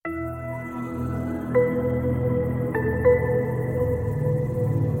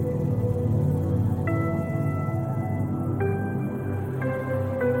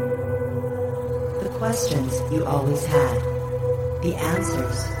questions you always had. The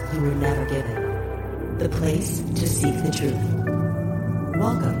answers you were never given. The place to seek the truth.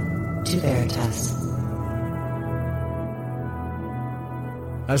 Welcome to Veritas.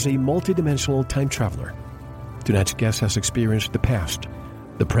 As a multidimensional time traveler, tonight's guest has experienced the past,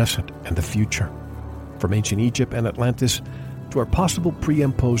 the present, and the future. From ancient Egypt and Atlantis to our possible pre-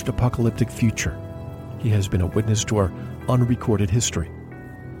 and post-apocalyptic future, he has been a witness to our unrecorded history.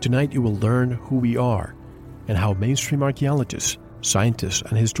 Tonight you will learn who we are and how mainstream archaeologists, scientists,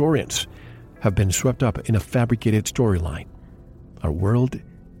 and historians have been swept up in a fabricated storyline. Our world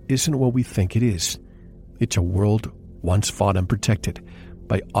isn't what we think it is. It's a world once fought and protected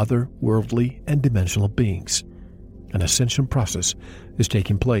by otherworldly and dimensional beings. An ascension process is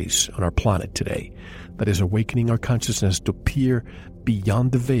taking place on our planet today that is awakening our consciousness to peer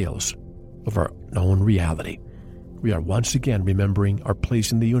beyond the veils of our known reality. We are once again remembering our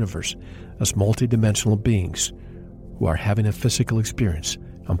place in the universe as multidimensional beings who are having a physical experience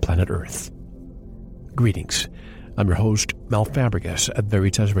on planet Earth. Greetings. I'm your host, Mel Fabregas at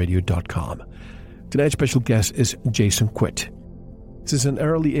VeritasRadio.com. Tonight's special guest is Jason Quitt. Since an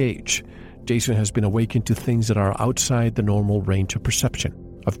early age, Jason has been awakened to things that are outside the normal range of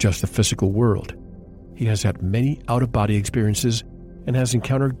perception of just the physical world. He has had many out-of-body experiences and has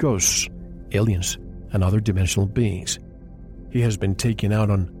encountered ghosts, aliens, and other dimensional beings. He has been taken out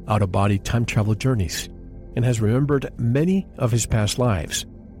on out-of-body time travel journeys and has remembered many of his past lives.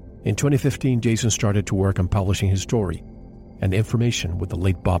 In 2015, Jason started to work on publishing his story and information with the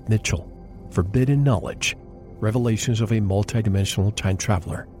late Bob Mitchell, Forbidden Knowledge, Revelations of a Multidimensional Time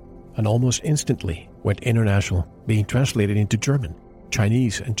Traveler, and almost instantly went international, being translated into German,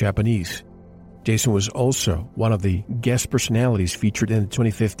 Chinese, and Japanese. Jason was also one of the guest personalities featured in the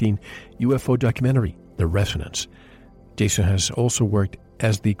 2015 UFO documentary, The Resonance. Jason has also worked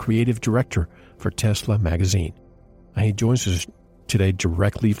as the creative director for Tesla magazine. And he joins us today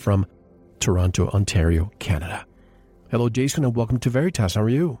directly from Toronto, Ontario, Canada. Hello, Jason, and welcome to Veritas. How are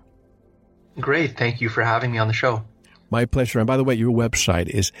you? Great. Thank you for having me on the show. My pleasure. And by the way, your website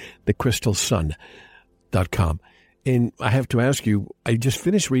is thecrystalsun.com. And I have to ask you, I just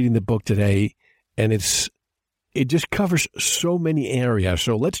finished reading the book today, and it just covers so many areas.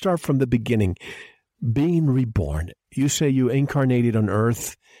 So let's start from the beginning. Being reborn. You say you incarnated on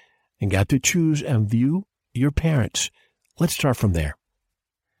Earth and got to choose and view your parents. Let's start from there.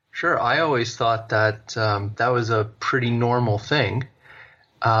 Sure. I always thought that that was a pretty normal thing.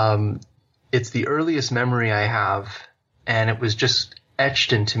 It's the earliest memory I have, and it was just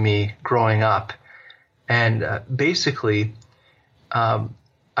etched into me growing up. And basically, I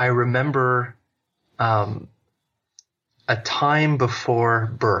remember a time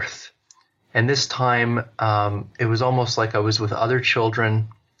before birth. And this time, it was almost like I was with other children,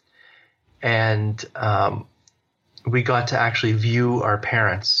 and we got to actually view our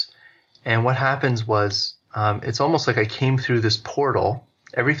parents. And what happens was, it's almost like I came through this portal.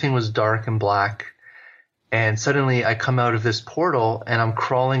 Everything was dark and black. And suddenly I come out of this portal and I'm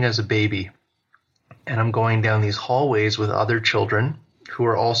crawling as a baby. And I'm going down these hallways with other children who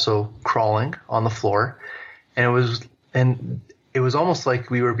are also crawling on the floor. And it was almost like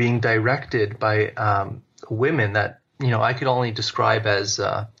we were being directed by women that, I could only describe as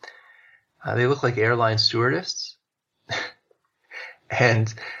they look like airline stewardesses.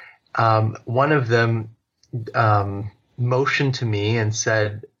 And one of them motioned to me and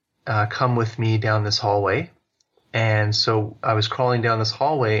said, come with me down this hallway. And so I was crawling down this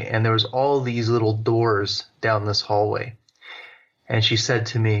hallway, and there was all these little doors down this hallway. And she said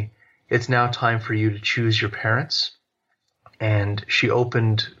to me, it's now time for you to choose your parents. And she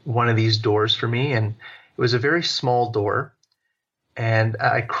opened one of these doors for me, and it was a very small door. And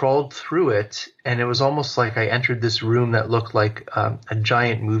I crawled through it, and it was almost like I entered this room that looked like a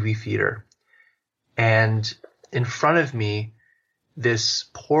giant movie theater. And in front of me, this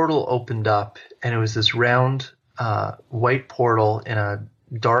portal opened up, and it was this round white portal in a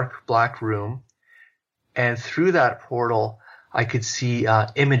dark black room. And through that portal, I could see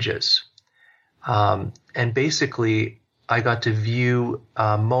images. And basically, I got to view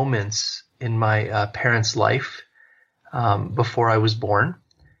moments in my parents' life before I was born.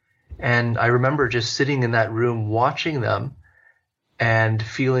 And I remember just sitting in that room watching them and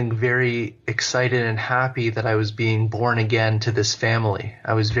feeling very excited and happy that I was being born again to this family.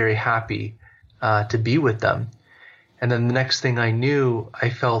 I was very happy to be with them. And then the next thing I knew, I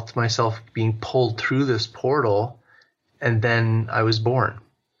felt myself being pulled through this portal, and then I was born.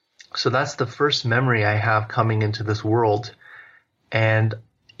 So that's the first memory I have coming into this world. And,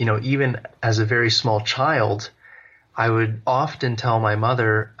 even as a very small child, I would often tell my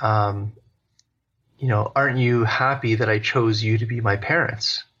mother, aren't you happy that I chose you to be my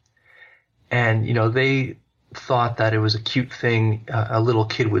parents? And, they thought that it was a cute thing a little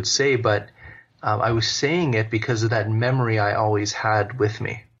kid would say, but I was saying it because of that memory I always had with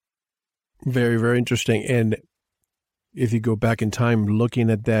me. Very, very interesting. And if you go back in time looking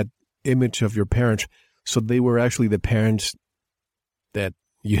at that image of your parents, so they were actually the parents that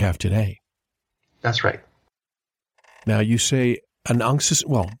you have today. That's right. Now you say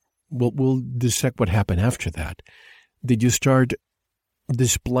we'll dissect what happened after that. Did you start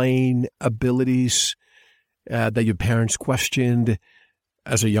displaying abilities that your parents questioned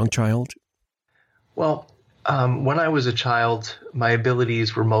as a young child? Well, when I was a child, my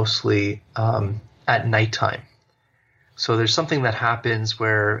abilities were mostly at nighttime. So there's something that happens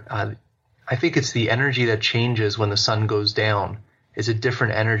where I think it's the energy that changes when the sun goes down. It's a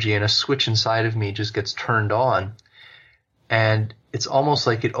different energy, and a switch inside of me just gets turned on. And it's almost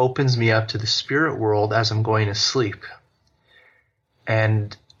like it opens me up to the spirit world as I'm going to sleep.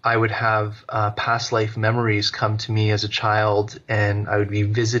 And I would have past life memories come to me as a child, and I would be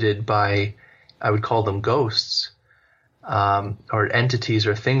visited by, I would call them ghosts, or entities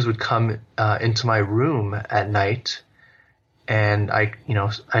or things would come into my room at night. And I'd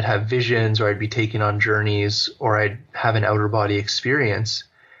have visions, or I'd be taken on journeys, or I'd have an outer body experience.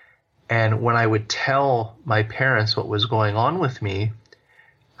 And when I would tell my parents what was going on with me,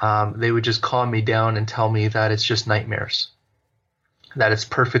 they would just calm me down and tell me that it's just nightmares, that it's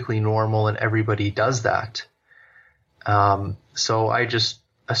perfectly normal and everybody does that. So I just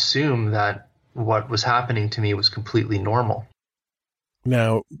assumed that what was happening to me was completely normal.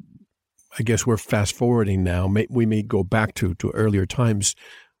 Now, I guess we're fast forwarding now. We may go back to earlier times,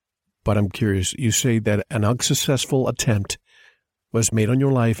 but I'm curious. You say that an unsuccessful attempt was made on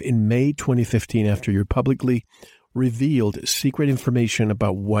your life in May 2015 after you publicly revealed secret information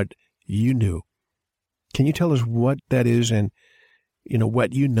about what you knew. Can you tell us what that is and,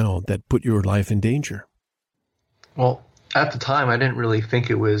 what you know that put your life in danger? Well, at the time, I didn't really think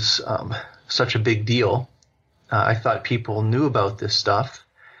it was such a big deal. I thought people knew about this stuff.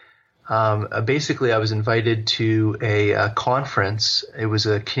 Basically, I was invited to a conference. It was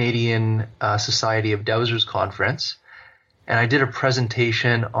a Canadian Society of Dowsers conference. And I did a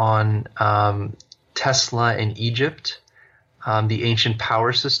presentation on Tesla in Egypt, the ancient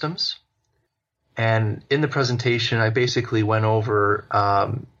power systems. And in the presentation, I basically went over,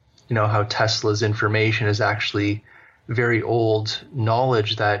 how Tesla's information is actually very old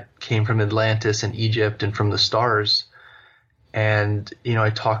knowledge that came from Atlantis and Egypt and from the stars. And, I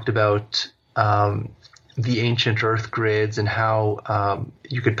talked about the ancient earth grids and how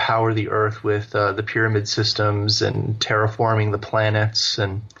you could power the earth with the pyramid systems and terraforming the planets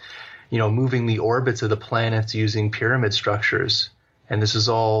and, moving the orbits of the planets using pyramid structures. And this is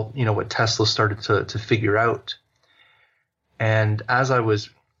all, what Tesla started to figure out. And as I was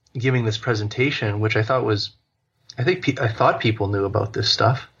giving this presentation, which I thought people knew about this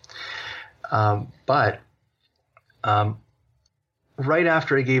stuff. But right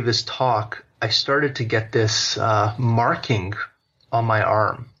after I gave this talk, I started to get this marking on my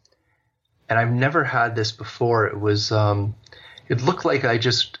arm. And I've never had this before. It was, it looked like I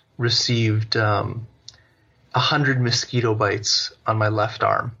just received 100 mosquito bites on my left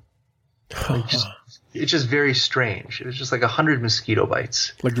arm. It's just very strange. It was just like 100 mosquito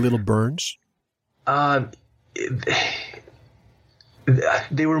bites. Like little burns?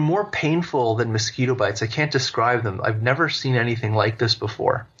 They were more painful than mosquito bites. I can't describe them. I've never seen anything like this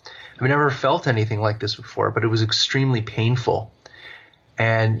before. I've never felt anything like this before, but it was extremely painful.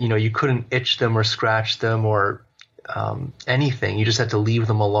 And, you couldn't itch them or scratch them or anything. You just had to leave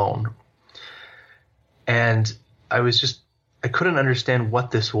them alone. And I couldn't understand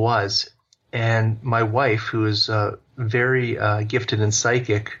what this was. And my wife, who is very gifted and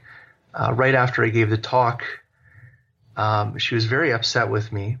psychic, right after I gave the talk, she was very upset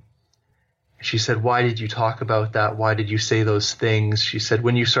with me. She said, "Why did you talk about that? Why did you say those things?" She said,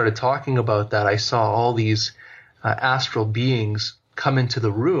 "When you started talking about that, I saw all these astral beings come into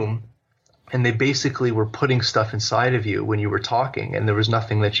the room, and they basically were putting stuff inside of you when you were talking, and there was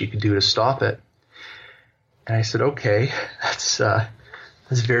nothing that you could do to stop it." And I said, "Okay, that's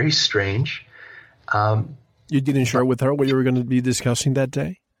very strange." You didn't share with her what you were going to be discussing that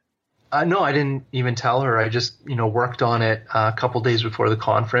day? No, I didn't even tell her. I just, worked on it a couple days before the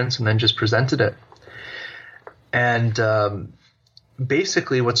conference and then just presented it. And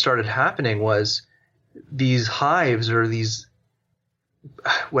basically what started happening was these hives or these,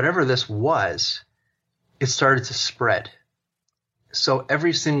 whatever this was, it started to spread. So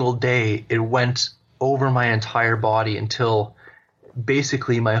every single day it went over my entire body until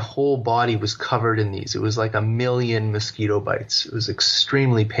basically my whole body was covered in these. It was like a million mosquito bites. It was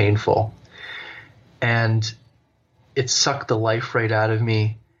extremely painful. And it sucked the life right out of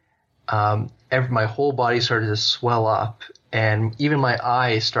me. My whole body started to swell up, and even my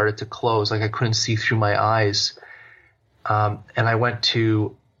eyes started to close. Like I couldn't see through my eyes. And I went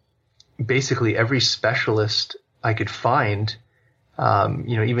to basically every specialist I could find,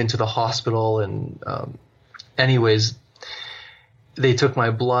 even to the hospital. And anyways, they took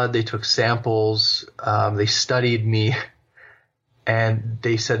my blood, they took samples, they studied me, and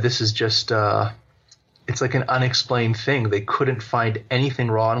they said this is just it's like an unexplained thing. They couldn't find anything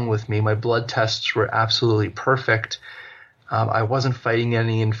wrong with me. My blood tests were absolutely perfect. I wasn't fighting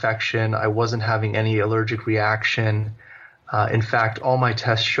any infection. I wasn't having any allergic reaction. In fact, all my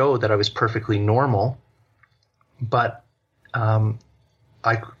tests showed that I was perfectly normal, but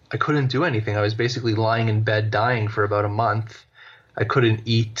I couldn't do anything. I was basically lying in bed dying for about a month. I couldn't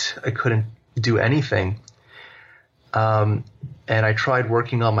eat. I couldn't do anything. And I tried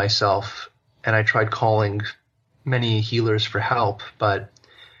working on myself, and I tried calling many healers for help, but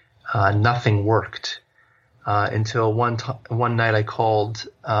nothing worked. Until one night I called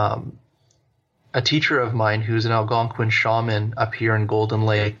a teacher of mine who's an Algonquin shaman up here in Golden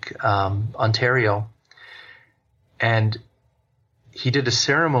Lake, Ontario. And he did a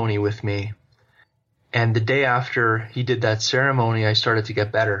ceremony with me. And the day after he did that ceremony, I started to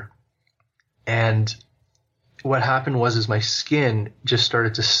get better. And what happened was my skin just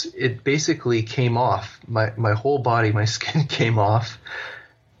started it basically came off. My whole body, my skin came off.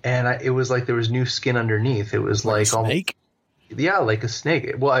 And it was like there was new skin underneath. It was like a snake? Yeah, like a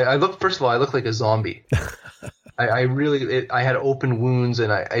snake. Well, I looked like a zombie. I had open wounds,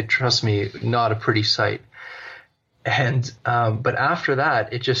 and I trust me, not a pretty sight. And but after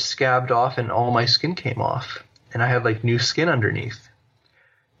that, it just scabbed off, and all my skin came off, and I had like new skin underneath.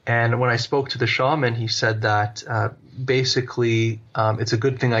 And when I spoke to the shaman, he said that basically it's a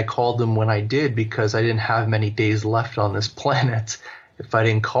good thing I called him when I did, because I didn't have many days left on this planet if I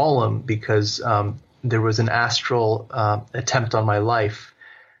didn't call him, because there was an astral attempt on my life.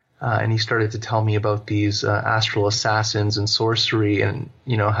 And he started to tell me about these astral assassins and sorcery, and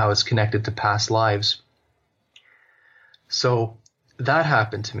how it's connected to past lives. So that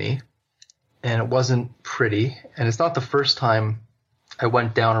happened to me, and it wasn't pretty. And it's not the first time I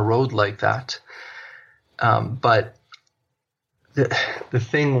went down a road like that. But the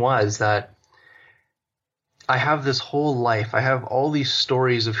thing was that I have this whole life. I have all these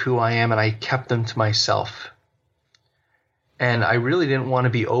stories of who I am, and I kept them to myself. And I really didn't want to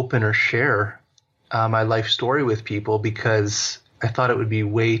be open or share my life story with people, because I thought it would be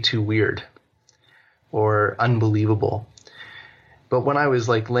way too weird or unbelievable. But when I was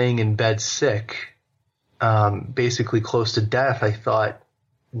like laying in bed sick, basically close to death, I thought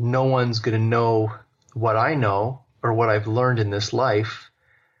no one's going to know what I know or what I've learned in this life.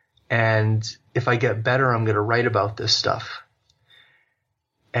 And if I get better, I'm going to write about this stuff.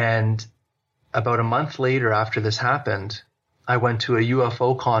 And about a month later, after this happened, I went to a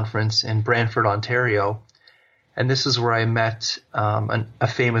UFO conference in Brantford, Ontario. And this is where I met a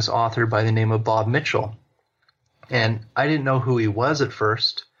famous author by the name of Bob Mitchell. And I didn't know who he was at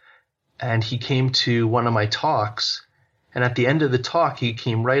first. And he came to one of my talks. And at the end of the talk, he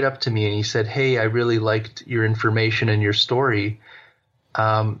came right up to me and he said, "Hey, I really liked your information and your story.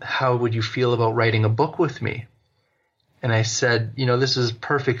 How would you feel about writing a book with me?" And I said, this is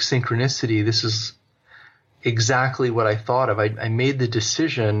perfect synchronicity. This is exactly what I thought of. I made the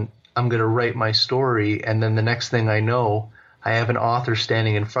decision, I'm going to write my story. And then the next thing I know, I have an author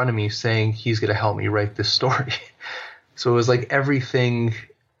standing in front of me saying he's going to help me write this story. So it was like everything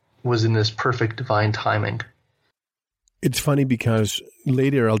was in this perfect divine timing. It's funny because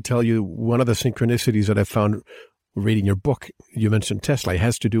later I'll tell you one of the synchronicities that I found reading your book. You mentioned Tesla. It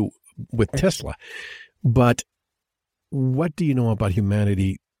has to do with Tesla. But what do you know about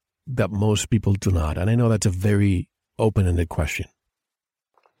humanity that most people do not? And I know that's a very open-ended question.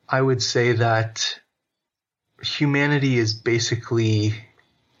 I would say that humanity is basically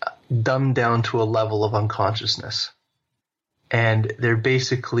dumbed down to a level of unconsciousness. And they're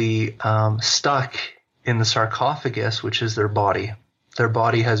basically stuck in the sarcophagus, which is their body. Their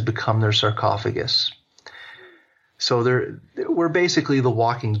body has become their sarcophagus. So we're basically the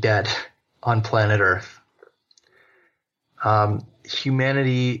walking dead on planet Earth.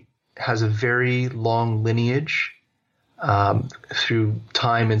 Humanity has a very long lineage through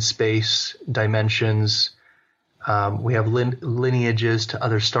time and space dimensions. We have lineages to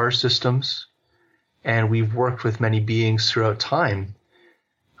other star systems, and we've worked with many beings throughout time.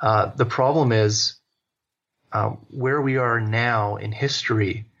 The problem is where we are now in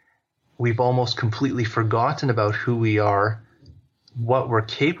history, we've almost completely forgotten about who we are, what we're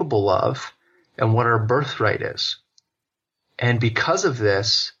capable of, and what our birthright is. And because of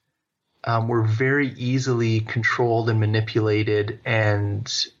this, we're very easily controlled and manipulated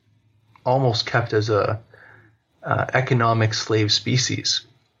and almost kept as a economic slave species.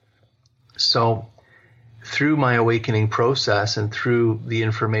 So through my awakening process and through the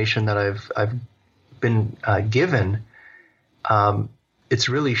information that I've been given, it's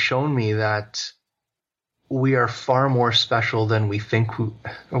really shown me that we are far more special than we think.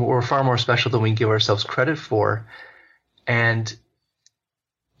 We're far more special than we give ourselves credit for. And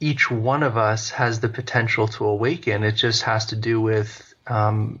each one of us has the potential to awaken. It just has to do with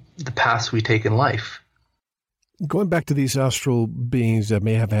the paths we take in life. Going back to these astral beings that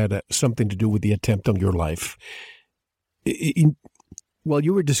may have had something to do with the attempt on your life, while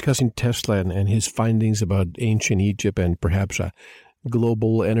you were discussing Tesla and his findings about ancient Egypt and perhaps a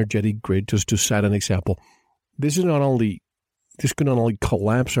global energetic grid, just to cite an example, this could not only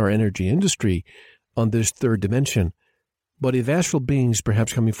collapse our energy industry on this third dimension, but if astral beings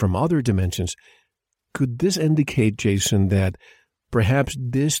perhaps coming from other dimensions, could this indicate, Jason, that perhaps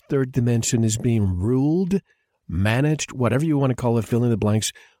this third dimension is being ruled, managed, whatever you want to call it, fill in the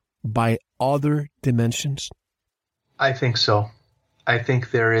blanks, by other dimensions? I think so. I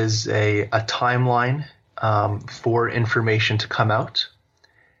think there is a timeline for information to come out,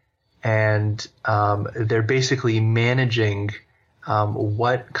 and they're basically managing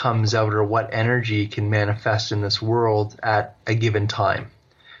what comes out or what energy can manifest in this world at a given time.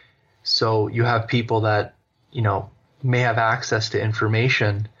 So you have people that, may have access to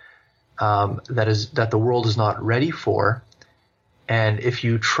information that the world is not ready for. And if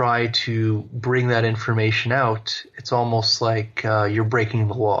you try to bring that information out, it's almost like you're breaking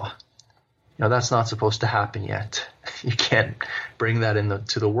the law. That's not supposed to happen yet. You can't bring that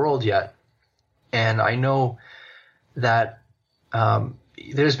to the world yet. And I know that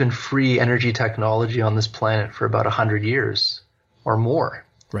there's been free energy technology on this planet for about 100 years or more.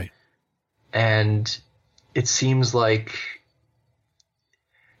 Right. And it seems like,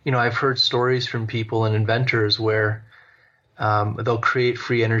 I've heard stories from people and inventors where they'll create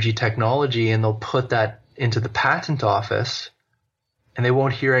free energy technology and they'll put that into the patent office and they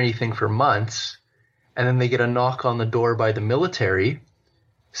won't hear anything for months. And then they get a knock on the door by the military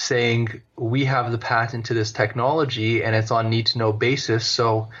saying, we have the patent to this technology and it's on need-to-know basis,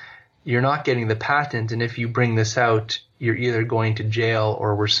 so you're not getting the patent, and if you bring this out, you're either going to jail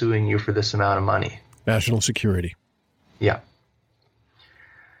or we're suing you for this amount of money. National security. Yeah.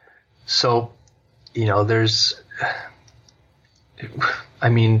 So, we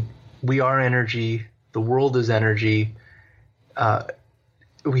are energy, the world is energy,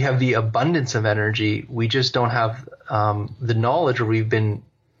 we have the abundance of energy, we just don't have the knowledge,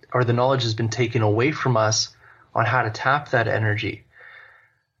 or the knowledge has been taken away from us on how to tap that energy.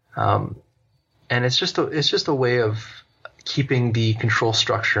 And it's just a way of keeping the control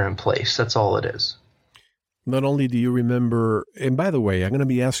structure in place. That's all it is. Not only do you remember, and by the way, I'm going to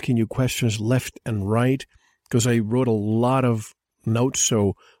be asking you questions left and right because I wrote a lot of notes,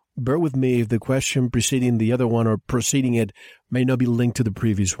 so bear with me if the question preceding the other one or preceding it may not be linked to the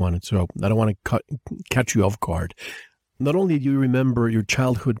previous one. So I don't want to catch you off guard. Not only do you remember your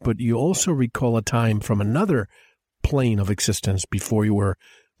childhood, but you also recall a time from another plane of existence before you were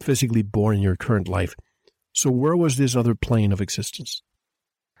physically born in your current life. So where was this other plane of existence?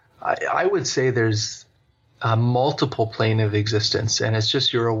 I would say there's a multiple plane of existence, and it's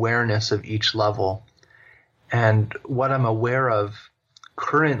just your awareness of each level. And what I'm aware of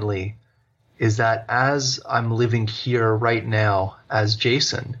currently is that as I'm living here right now as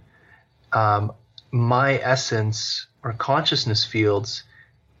Jason, my essence or consciousness fields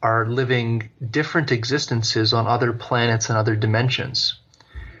are living different existences on other planets and other dimensions.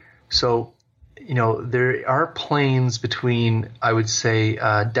 So, there are planes between, I would say,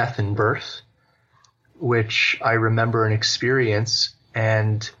 death and birth, which I remember and experience.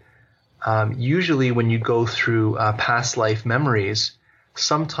 And usually when you go through past life memories,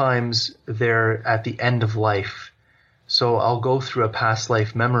 sometimes they're at the end of life. So I'll go through a past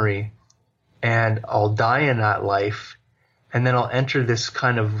life memory and I'll die in that life, and then I'll enter this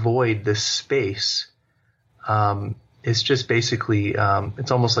kind of void, this space. It's just basically, it's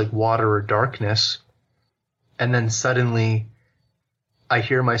almost like water or darkness. And then suddenly I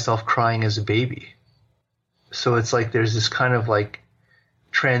hear myself crying as a baby. So it's like there's this kind of like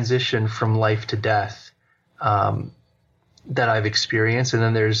transition from life to death that I've experienced. And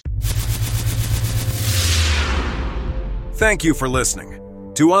then there's... Thank you for listening.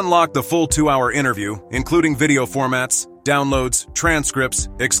 To unlock the full 2-hour interview, including video formats, downloads, transcripts,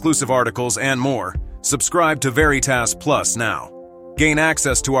 exclusive articles, and more, subscribe to Veritas Plus now. Gain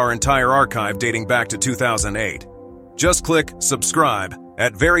access to our entire archive dating back to 2008. Just click subscribe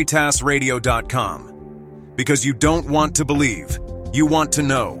at veritasradio.com. Because you don't want to believe, you want to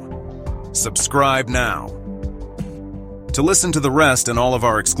know. Subscribe now. To listen to the rest and all of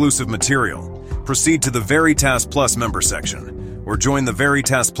our exclusive material, proceed to the Veritas Plus member section, or join the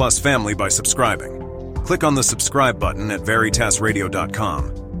Veritas Plus family by subscribing. Click on the subscribe button at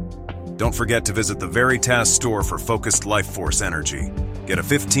veritasradio.com. Don't forget to visit the Veritas store for focused life force energy. Get a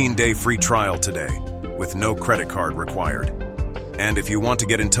 15-day free trial today, with no credit card required. And if you want to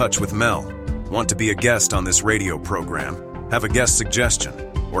get in touch with Mel, want to be a guest on this radio program, have a guest suggestion,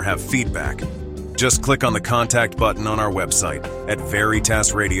 or have feedback, just click on the contact button on our website at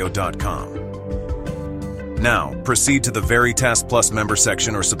veritasradio.com. Now, proceed to the Veritas Plus member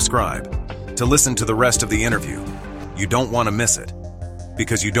section or subscribe to listen to the rest of the interview. You don't want to miss it.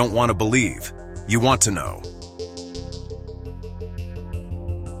 Because you don't want to believe, you want to know.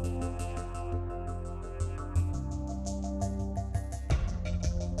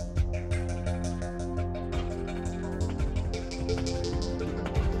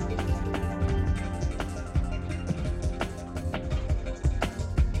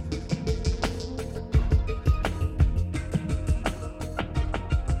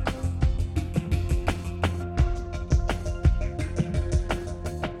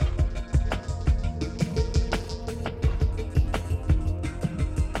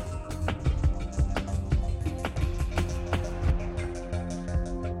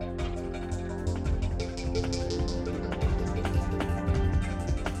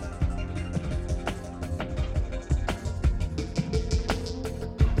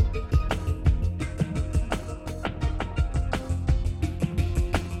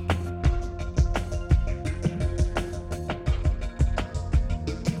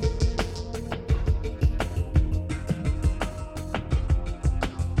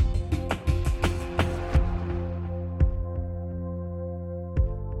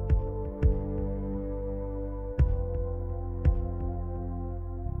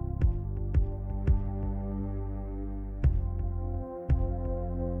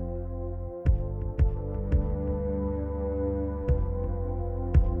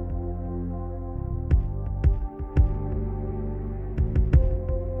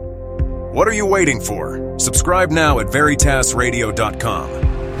 What are you waiting for? Subscribe now at veritasradio.com.